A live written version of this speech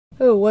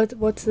Oh,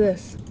 what's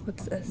this?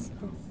 What's this?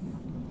 Oh,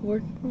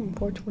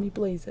 420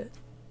 blaze it.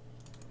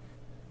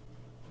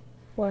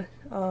 What?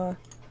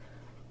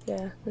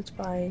 Yeah, that's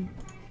fine.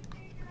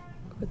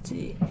 Let's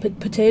see.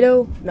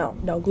 Potato?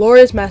 No,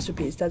 glorious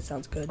masterpiece. That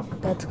sounds good.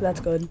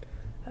 That's good.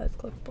 Let's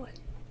click play.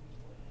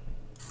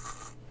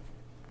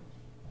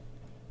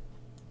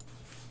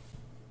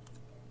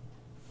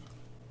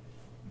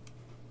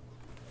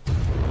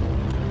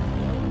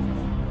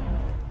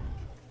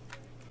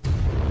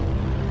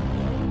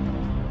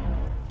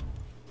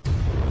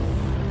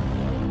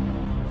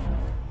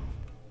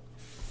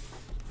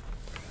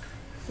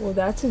 Well,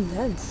 that's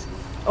intense.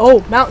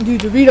 Oh, Mountain Dew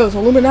Doritos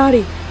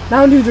Illuminati.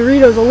 Mountain Dew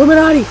Doritos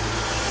Illuminati.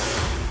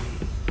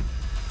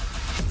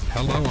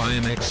 Hello, I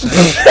am X6,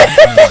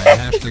 and I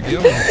have to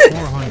go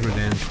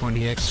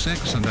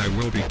 420X6, and I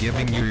will be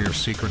giving you your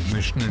secret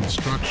mission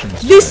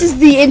instructions. This is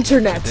the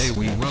internet. Today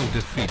we will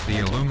defeat the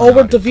Illuminati. Oh,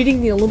 we're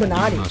defeating the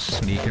Illuminati. You must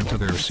sneak into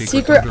their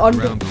secret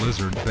underground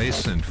lizard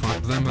base and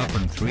fuck them up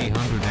in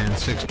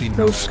 360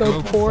 no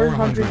scope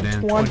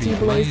 420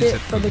 blaze it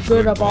for the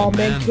good of all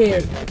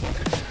mankind.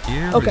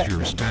 Here is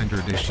your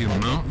standard issue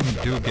Mountain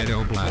Dew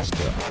Ghetto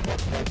Blaster.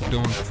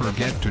 Don't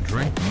forget to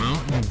drink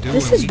Mountain Dew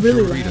and eat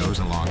really Doritos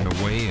along the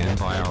way, and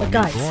buy our new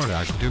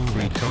product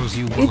Doritos.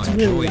 You will enjoy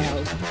really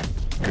it.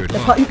 Good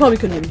luck. You probably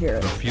couldn't even hear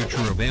it. The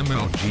future of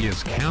MLG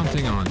is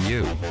counting on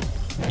you.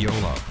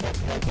 YOLO.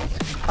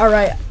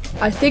 Alright,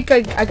 I think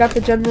I got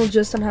the general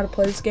gist on how to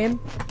play this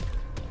game.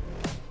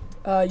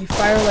 You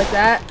fire like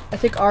that. I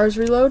think R's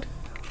reload.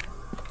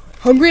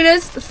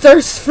 Hungriness,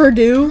 thirst for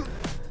dew.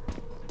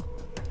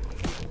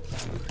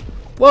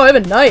 Whoa, I have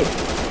a knife.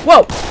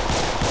 Whoa!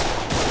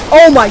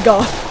 Oh my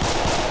god!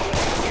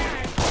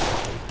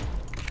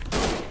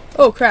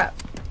 Oh crap.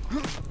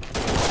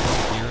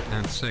 Here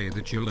and say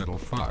that you little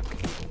fuck.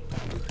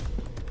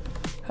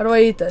 How do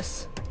I eat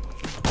this?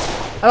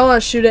 I don't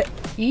want to shoot it.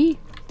 E?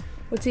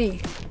 What's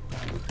E?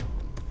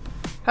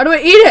 How do I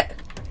eat it?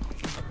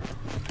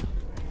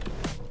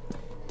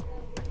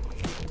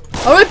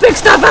 How do I pick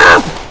stuff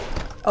up?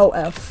 Oh,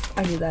 F.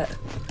 I knew that.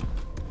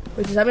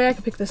 Wait, does that mean I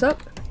can pick this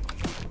up?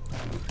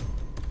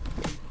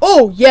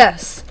 Oh,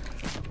 yes!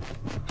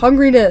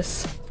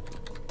 Hungriness.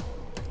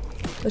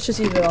 Let's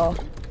just eat it all.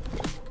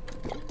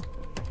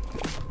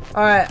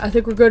 Alright, I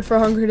think we're good for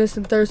hungriness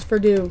and thirst for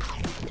dew.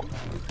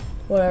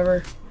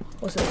 Whatever.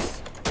 What's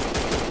this?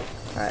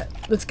 Alright,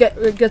 let's get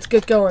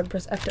going.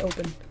 Press F to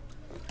open.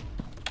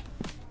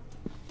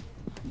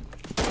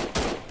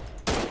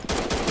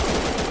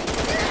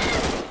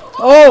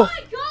 Oh!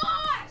 My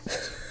gosh!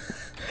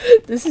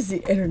 This is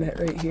the internet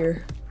right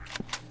here.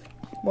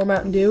 More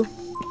Mountain Dew.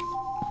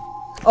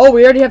 Oh,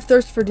 we already have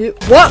thirst for dew.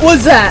 What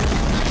was that?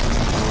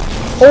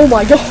 Oh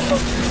my god.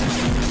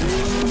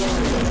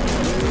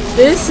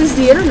 This is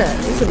the internet,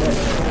 isn't it?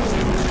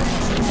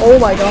 Oh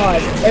my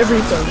god.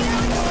 Everything.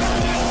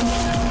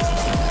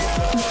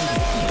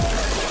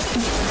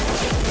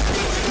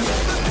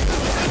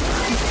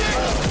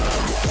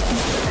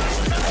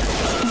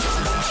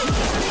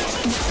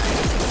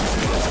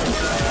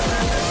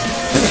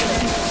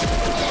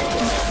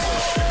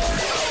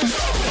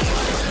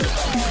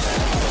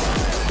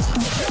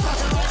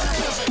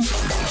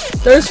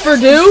 Thirst for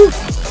dew?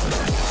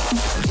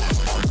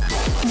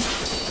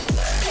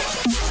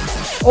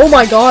 Oh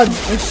my god,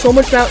 there's so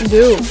much Mountain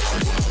Dew.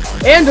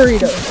 And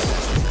Doritos.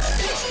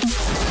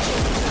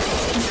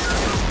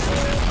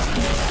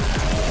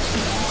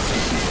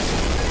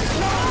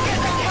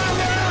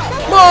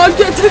 Mom,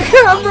 get the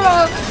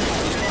camera!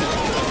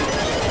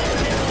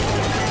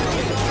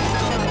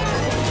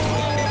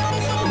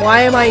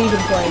 Why am I even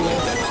playing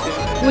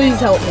this? Please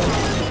help me.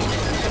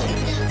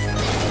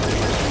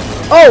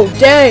 Oh,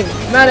 dang!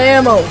 I'm out of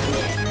ammo.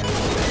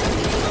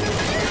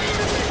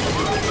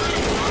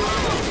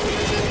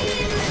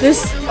 This...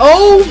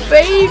 Oh,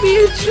 baby!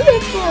 A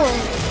triple!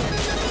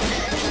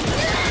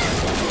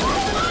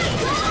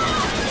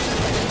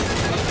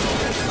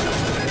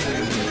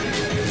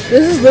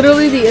 This is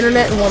literally the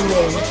internet in one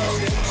game.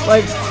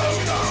 Like...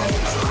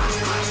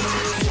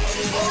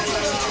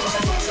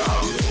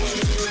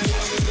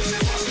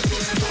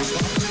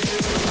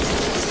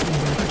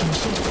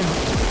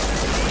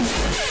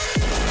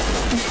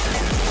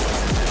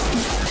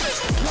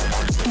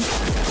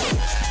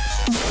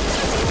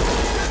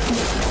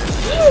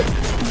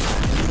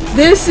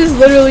 This is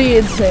literally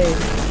insane.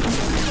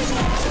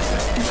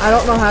 I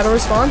don't know how to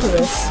respond to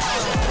this.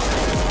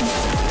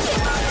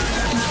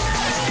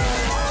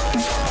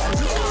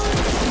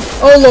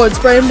 Oh lord,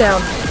 spray him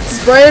down.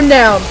 Spray him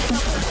down.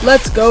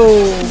 Let's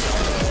go.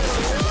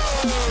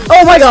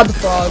 Oh my god, the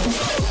frog.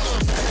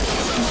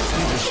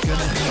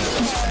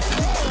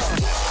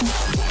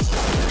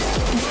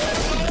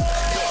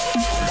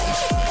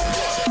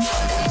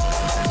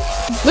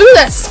 Look at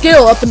that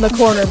skill up in the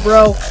corner,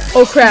 bro.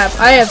 Oh crap,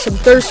 I have some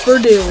thirst for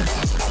dew.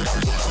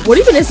 What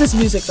even is this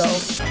music though?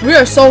 We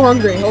are so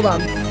hungry. Hold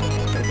on.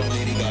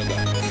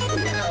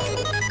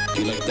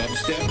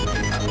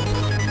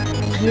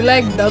 You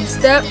like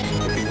dubstep?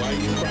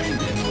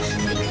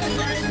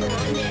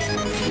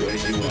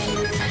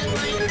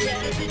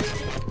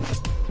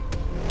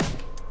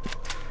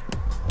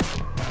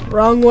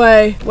 Wrong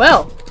way.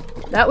 Well,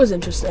 that was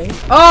interesting.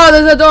 Oh,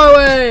 there's a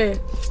doorway!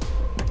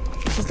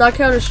 This is not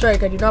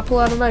Counter-Strike. I do not pull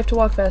out a knife to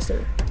walk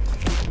faster.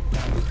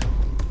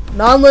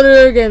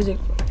 Non-linear games.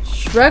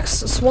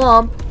 Shrek's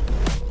Swamp.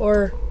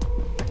 Or,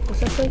 what's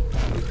that thing?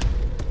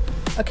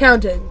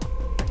 Accounting.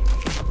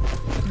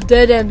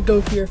 Dead end,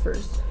 go here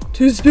first.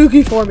 Too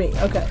spooky for me.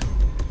 Okay.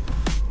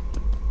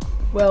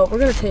 Well, we're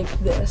gonna take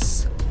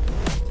this.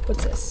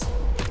 What's this?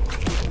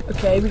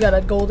 Okay, we got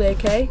a gold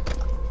AK.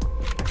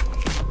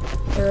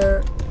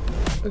 Or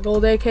a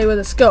gold AK with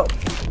a scope.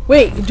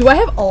 Wait, do I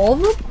have all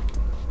of them?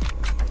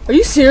 Are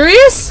you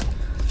serious?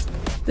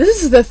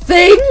 This is the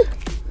thing?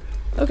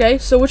 Okay,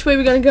 so which way are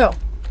we gonna go?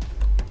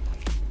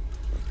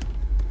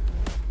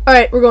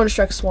 Alright, we're going to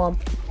Shrek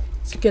Swamp.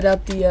 Let's get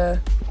out the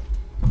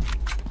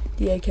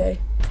AK.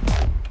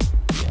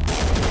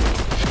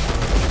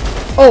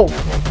 Oh!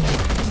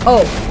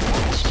 Oh!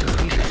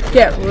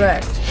 Get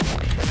wrecked.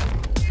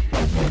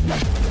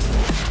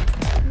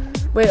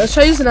 Wait, let's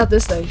try using out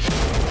this thing.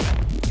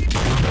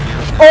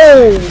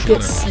 Oh!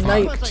 Get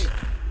sniped.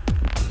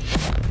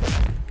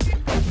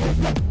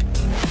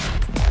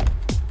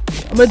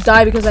 I'm gonna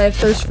die because I have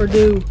thirst for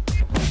dew.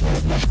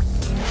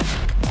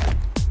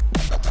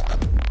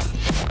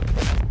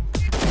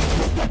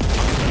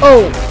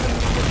 Oh!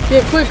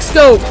 Get quick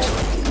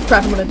scoped!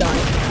 Crap, I'm gonna die.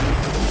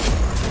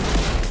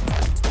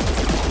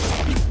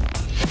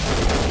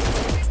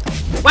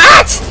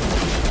 What?!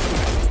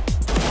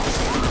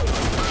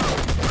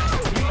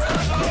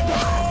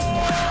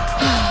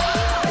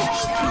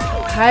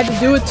 I had to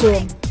do it to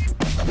him.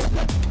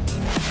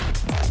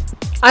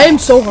 I am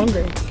so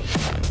hungry.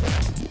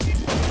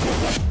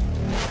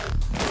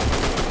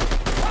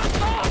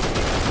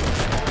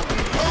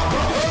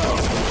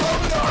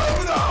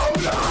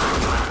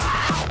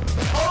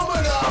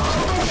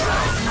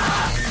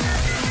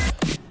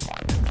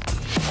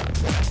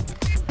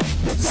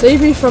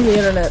 Save me from the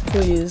internet,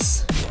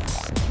 please.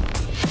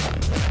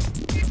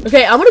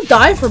 Okay, I'm gonna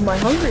die from my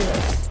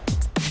hungriness.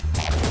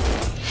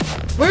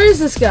 Where is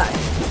this guy?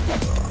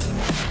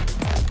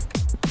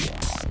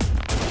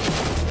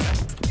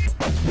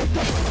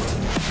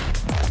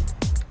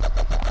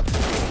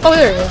 Oh,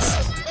 there he is.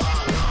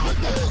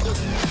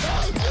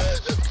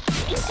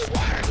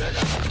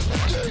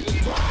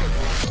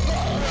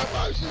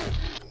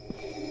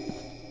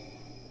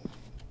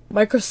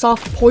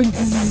 Microsoft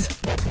points.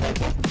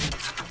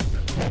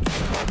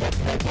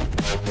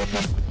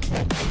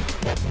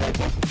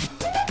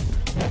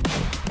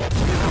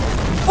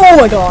 Oh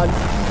my god.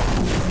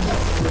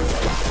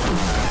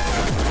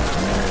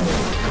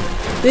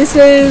 This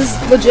is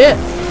legit.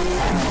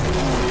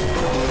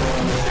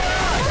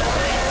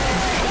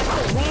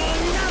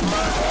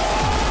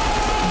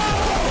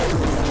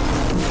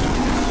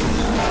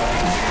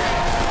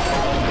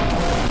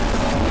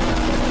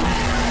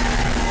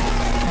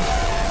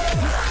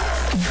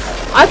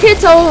 I can't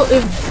tell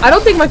if I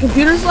don't think my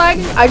computer's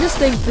lagging. I just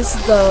think this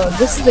is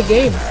the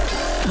game.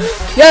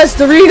 Yes,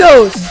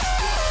 Doritos.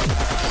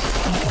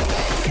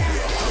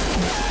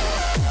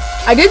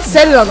 I did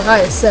set it on the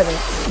highest setting.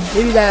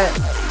 Maybe that.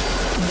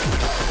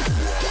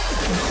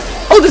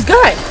 Oh, this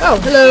guy. Oh,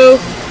 hello.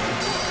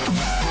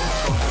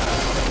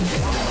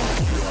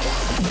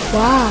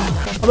 Wow.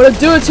 I'm gonna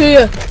do it to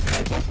you.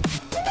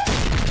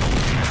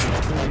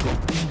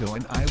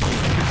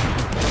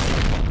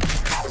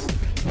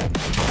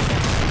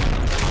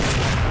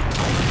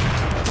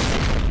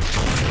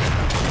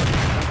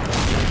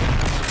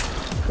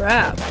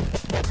 Crap.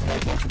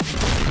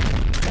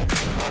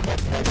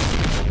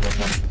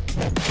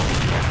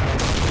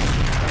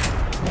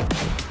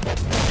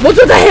 What's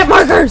with the hit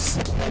markers?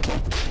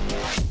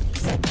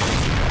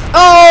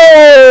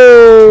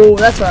 Oh,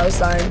 that's what I was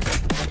saying.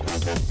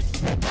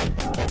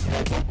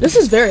 This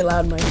is very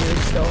loud in my ears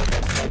still.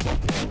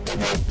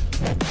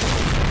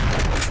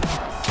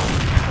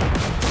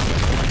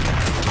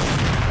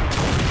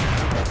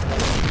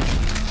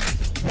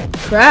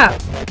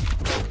 Crap.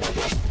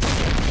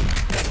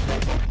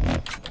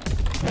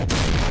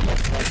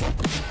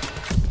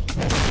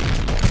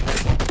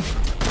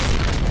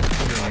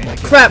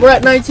 Crap, we're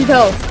at 19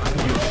 health.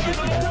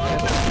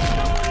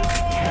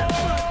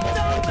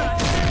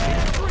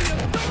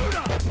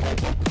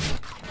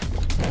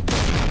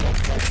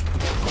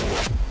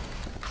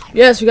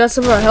 Yes, we got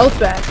some of our health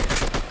back.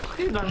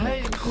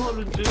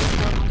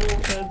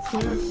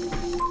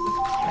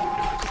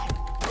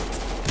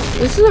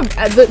 This is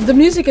the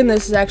music in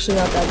this is actually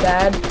not that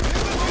bad.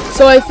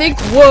 So I think,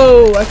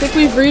 whoa, I think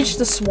we've reached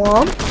the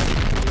swamp.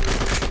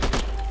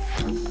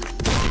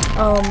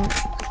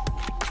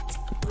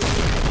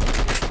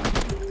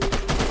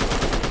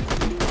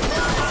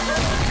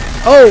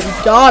 Oh, we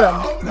got him.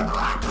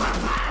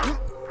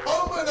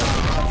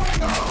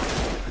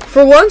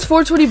 For once,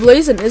 420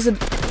 Blazing isn't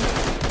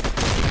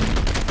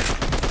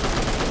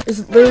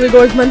literally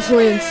going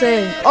mentally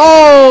insane.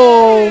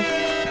 Oh!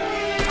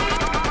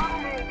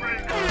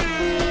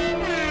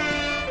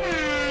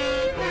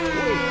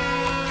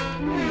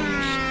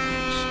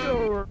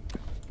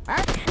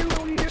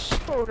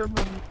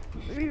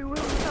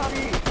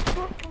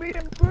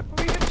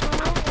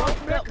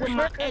 up with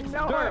my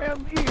ex-girl. I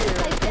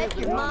bet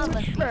your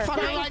mama.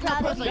 Fucking like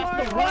my pussy.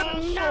 It's The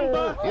wrong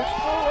number.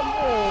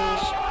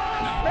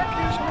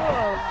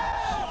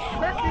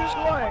 Becky's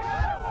wife.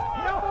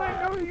 Now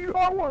I know you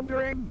are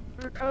wondering,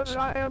 because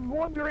I am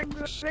wondering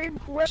the same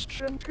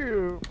question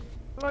too.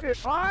 But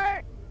if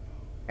I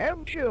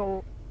am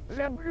killed,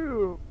 then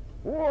who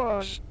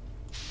was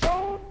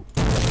stone?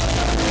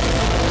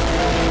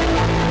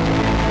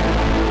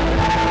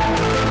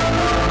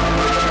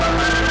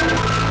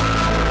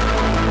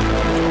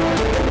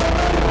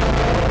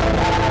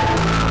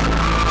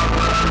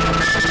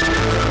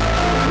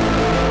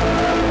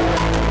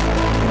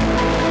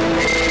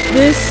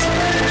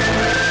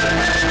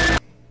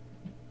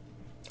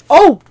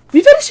 Oh,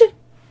 we finished it.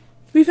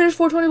 We finished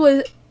 420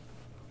 Blaze.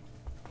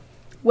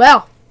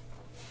 Well,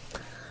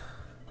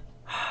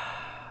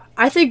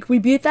 I think we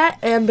beat that.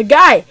 And the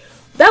guy,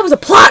 that was a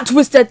plot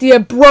twist at the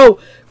end, bro.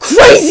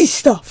 Crazy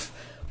stuff.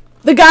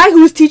 The guy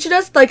who was teaching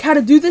us like how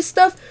to do this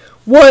stuff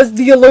was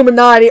the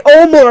Illuminati.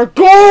 Oh my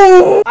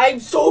god, I'm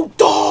so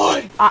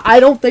done. I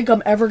don't think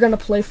I'm ever gonna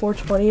play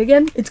 420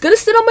 again. It's gonna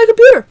sit on my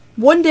computer.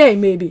 One day,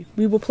 maybe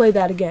we will play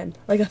that again,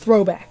 like a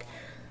throwback.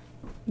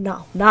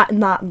 No, not in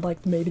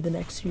like maybe the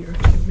next year,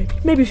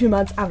 maybe a few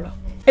months. I don't know.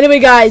 Anyway,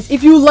 guys,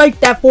 if you like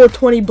that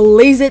 420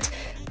 Blaze It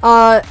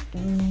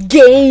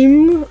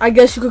game, I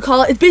guess you could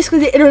call it. It's basically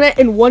the internet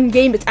in one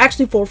game. It's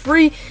actually for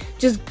free.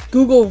 Just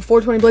Google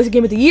 420 Blaze It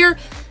Game of the Year,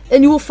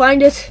 and you will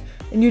find it,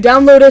 and you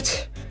download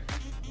it,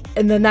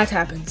 and then that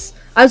happens.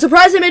 I'm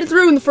surprised I made it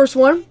through in the first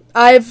one.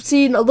 I've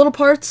seen little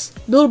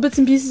bits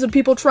and pieces of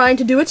people trying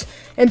to do it,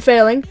 and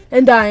failing,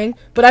 and dying,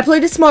 but I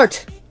played it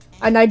smart,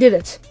 and I did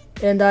it,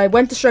 and I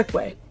went the strict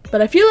way.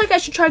 But I feel like I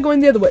should try going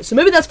the other way, so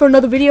maybe that's for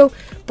another video,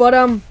 but,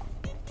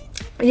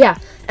 yeah.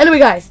 Anyway,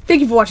 guys,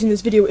 thank you for watching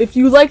this video. If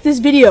you like this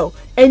video,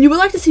 and you would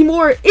like to see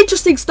more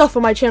interesting stuff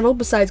on my channel,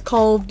 besides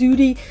Call of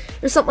Duty,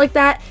 or something like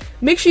that,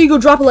 make sure you go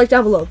drop a like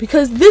down below,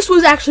 because this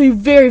was actually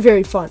very,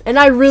 very fun, and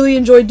I really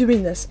enjoyed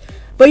doing this.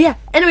 But yeah,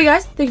 anyway,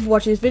 guys, thank you for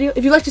watching this video.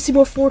 If you'd like to see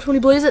more 420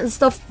 Blaze It and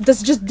stuff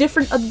that's just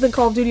different other than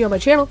Call of Duty on my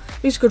channel,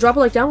 make sure to go drop a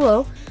like down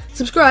below,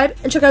 subscribe,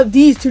 and check out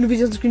these 2 new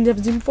videos on the screen you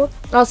haven't seen before.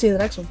 I'll see you in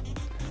the next one.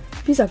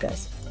 Peace out,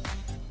 guys.